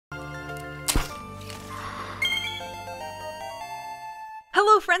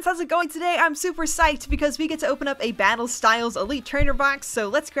Hello friends, how's it going today? I'm super psyched because we get to open up a Battle Styles Elite Trainer box, so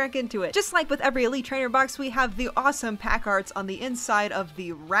let's crack into it. Just like with every Elite Trainer box, we have the awesome pack arts on the inside of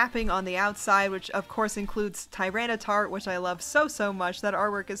the wrapping on the outside, which of course includes Tyranitar, which I love so much. That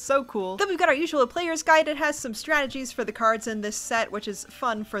artwork is so cool. Then we've got our usual player's guide. It has some strategies for the cards in this set, which is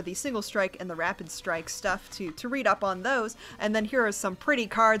fun for the single strike and the rapid strike stuff to read up on those. And then here are some pretty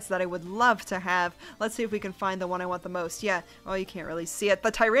cards that I would love to have. Let's see if we can find the one I want the most. Yeah, well, you can't really see it. The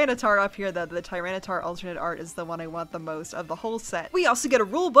Tyranitar up here, the Tyranitar alternate art is the one I want the most of the whole set. We also get a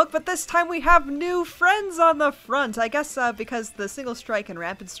rule book, but this time we have new friends on the front. I guess because the single strike and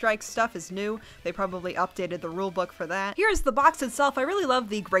rapid strike stuff is new, they probably updated the rule book for that. Here's the box itself. I really love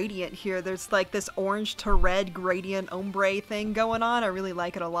the gradient here. There's like this orange to red gradient ombre thing going on. I really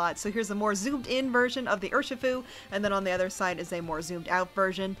like it a lot. So here's a more zoomed in version of the Urshifu, and then on the other side is a more zoomed out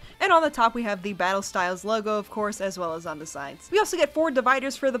version. And on the top we have the Battle Styles logo, of course, as well as on the sides. We also get 4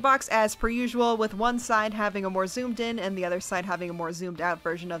 dividers for the box as per usual, with one side having a more zoomed in and the other side having a more zoomed out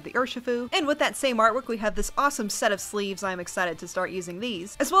version of the Urshifu. And with that same artwork we have this awesome set of sleeves. I'm excited to start using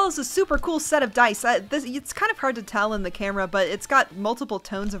these, as well as a super cool set of dice. It's kind of hard to tell in the camera, but it's got multiple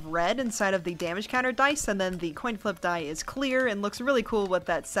tones of red inside of the damage counter dice, and then the coin flip die is clear and looks really cool with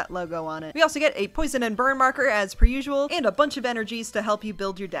that set logo on it. We also get a poison and burn marker as per usual, and a bunch of energies to help you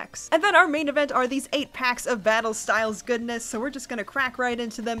build your decks. And then our main event are these 8 packs of Battle Styles goodness, so we're just gonna crack right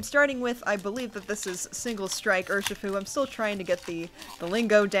into them, starting with, I believe that this is single strike Urshifu. I'm still trying to get the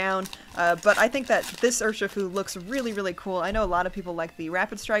lingo down, but I think that this Urshifu looks really cool. I know a lot of people like the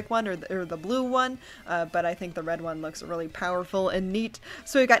rapid strike one or the blue one, but I think the red one looks really powerful and neat.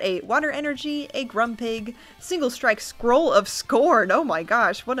 So we got a water energy, a Grumpig, single strike Scroll of Scorn. Oh my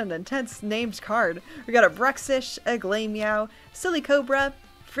gosh, what an intense named card. We got a Bruxish, a Glameow, Silly Cobra,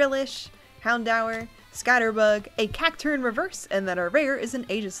 Frillish, Houndour, Scatterbug, a Cacturne reverse, and then our rare is an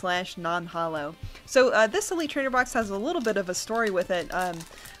Aegislash non-holo. So this Elite Trainer box has a little bit of a story with it.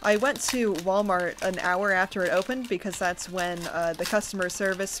 I went to Walmart an hour after it opened because that's when the customer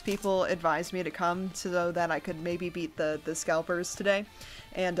service people advised me to come so that I could maybe beat the scalpers today.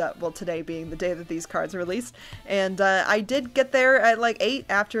 And, well, today being the day that these cards are released. And I did get there at like 8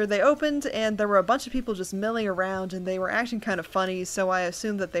 after they opened, and there were a bunch of people just milling around, and they were acting kind of funny, so I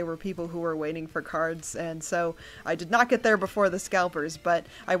assumed that they were people who were waiting for cards, and so I did not get there before the scalpers, but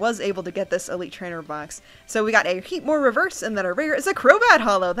I was able to get this Elite Trainer box. So we got a Heatmore reverse, and then our rare is a Crobat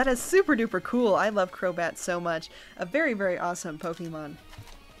holo. That is super duper cool. I love Crobat so much. A very awesome Pokemon.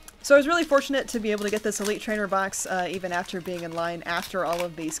 So I was really fortunate to be able to get this Elite Trainer box even after being in line after all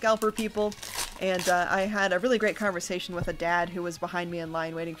of the scalper people, and I had a really great conversation with a dad who was behind me in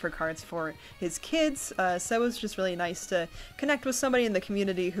line waiting for cards for his kids, so it was just really nice to connect with somebody in the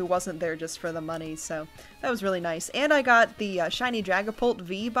community who wasn't there just for the money, so that was really nice. And I got the Shiny Dragapult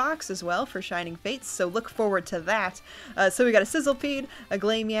V box as well for Shining Fates, so look forward to that. So we got a Sizzlipede, a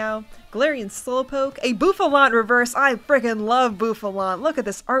Glameow, Galarian Slowpoke, a Bouffalant reverse. I freaking love Bouffalant. Look at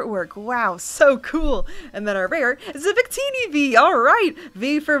this artwork. Wow, so cool. And then our rare is a Victini V. All right,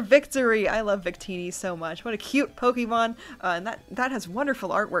 V for victory. I love Victini so much. What a cute Pokemon. And that has wonderful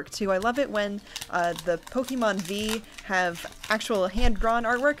artwork too. I love it when the Pokemon V have actual hand-drawn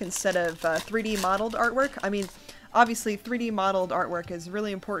artwork instead of 3D modeled artwork. I mean, obviously 3D modeled artwork is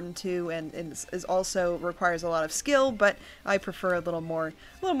really important too, and is also requires a lot of skill, but I prefer a little more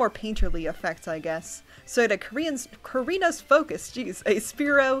painterly effect, I guess. So to Karina's Focus, geez, a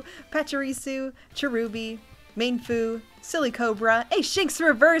Spearow, Pachirisu, Cherubi, Mainfu, Silly Cobra, a Shinx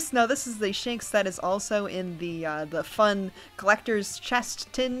reverse. No, this is the Shinx that is also in the fun collector's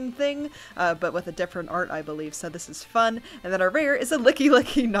chest tin thing, but with a different art, I believe. So this is fun. And then our rare is a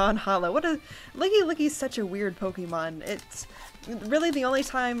Licky non-holo. What a Licky is such a weird Pokemon. It's really the only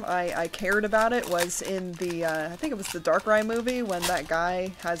time I cared about it was in the I think it was the Darkrai movie when that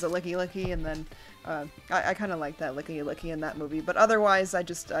guy has a Licky, and then I kind of like that Licky in that movie, but otherwise I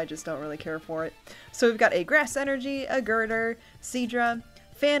just don't really care for it. So we've got a Grass Energy, a Girder, Seadra,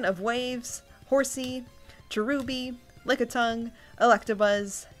 Fan of Waves, Horsey, Cherubi, Lickitung,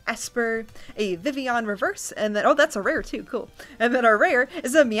 Electabuzz, Esper, a Vivian reverse, and then, oh, that's a rare too, cool. And then our rare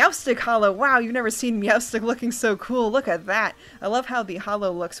is a Meowstic holo. Wow, you've never seen Meowstic looking so cool. Look at that. I love how the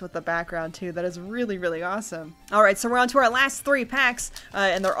holo looks with the background too. That is really awesome. Alright, so we're on to our last 3 packs,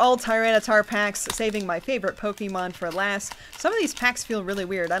 and they're all Tyranitar packs, saving my favorite Pokemon for last. Some of these packs feel really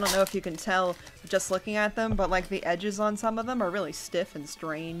weird. I don't know if you can tell just looking at them, but like the edges on some of them are really stiff and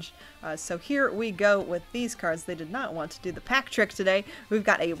strange. So here we go with these cards. They did not want to do the pack trick today. We've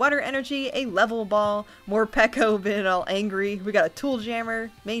got a Water Energy, a Level Ball, more Peko being all angry. We got a Tool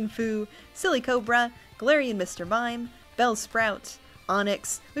Jammer, Mainfu, Silly Cobra, Galarian Mr. Mime, Bellsprout,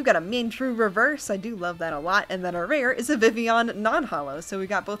 Onyx. We've got a Main True Reverse, I do love that a lot, and then our rare is a Vivian non-holo. So we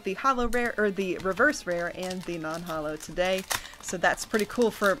got both the holo rare, or the reverse rare, and the non-holo today. So that's pretty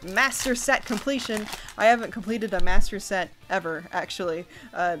cool for master set completion. I haven't completed a master set ever, actually.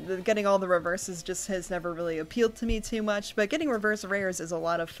 Getting all the reverses just has never really appealed to me too much, but getting reverse rares is a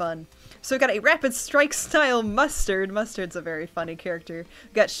lot of fun. So we got a Rapid Strike style Mustard. Mustard's a very funny character.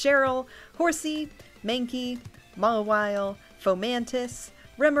 We got Cheryl, Horsey, Mankey, Mawile, Fomantis,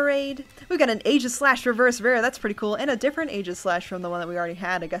 Remoraid. We've got an Aegislash reverse rare, that's pretty cool, and a different Aegislash from the one that we already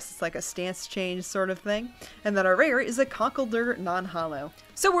had. I guess it's like a stance change sort of thing. And then our rare is a Conkeldurr non-holo.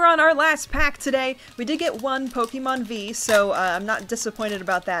 So we're on our last pack today. We did get one Pokemon V, so I'm not disappointed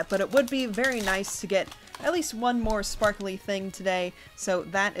about that, but it would be very nice to get at least one more sparkly thing today. So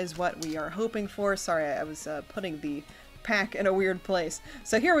that is what we are hoping for. Sorry, I was putting the pack in a weird place.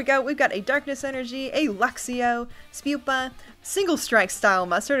 So here we go. We've got a Darkness Energy, a Luxio, Spupa, Single Strike style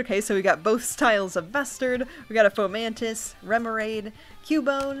Mustard. Okay, so we got both styles of Mustard. We got a Fomantis, Remoraid,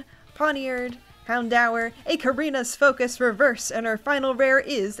 Cubone, Pawniard, Houndour, a Karina's Focus reverse, and our final rare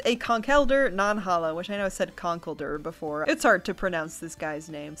is a Conkeldurr non-holo, which I know I said Conkeldurr before. It's hard to pronounce this guy's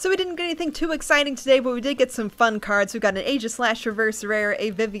name. So we didn't get anything too exciting today, but we did get some fun cards. We got an Aegislash reverse rare, a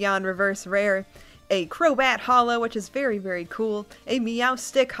Vivian reverse rare, a Crobat holo, which is very, very cool, a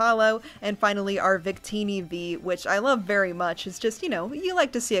Meowstic holo, and finally our Victini V, which I love very much. It's just, you know, you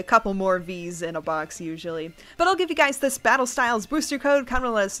like to see a couple more Vs in a box usually. But I'll give you guys this Battle Styles booster code, kind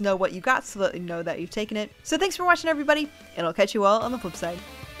of let us know what you got so that you know that you've taken it. So thanks for watching, everybody, and I'll catch you all on the flip side.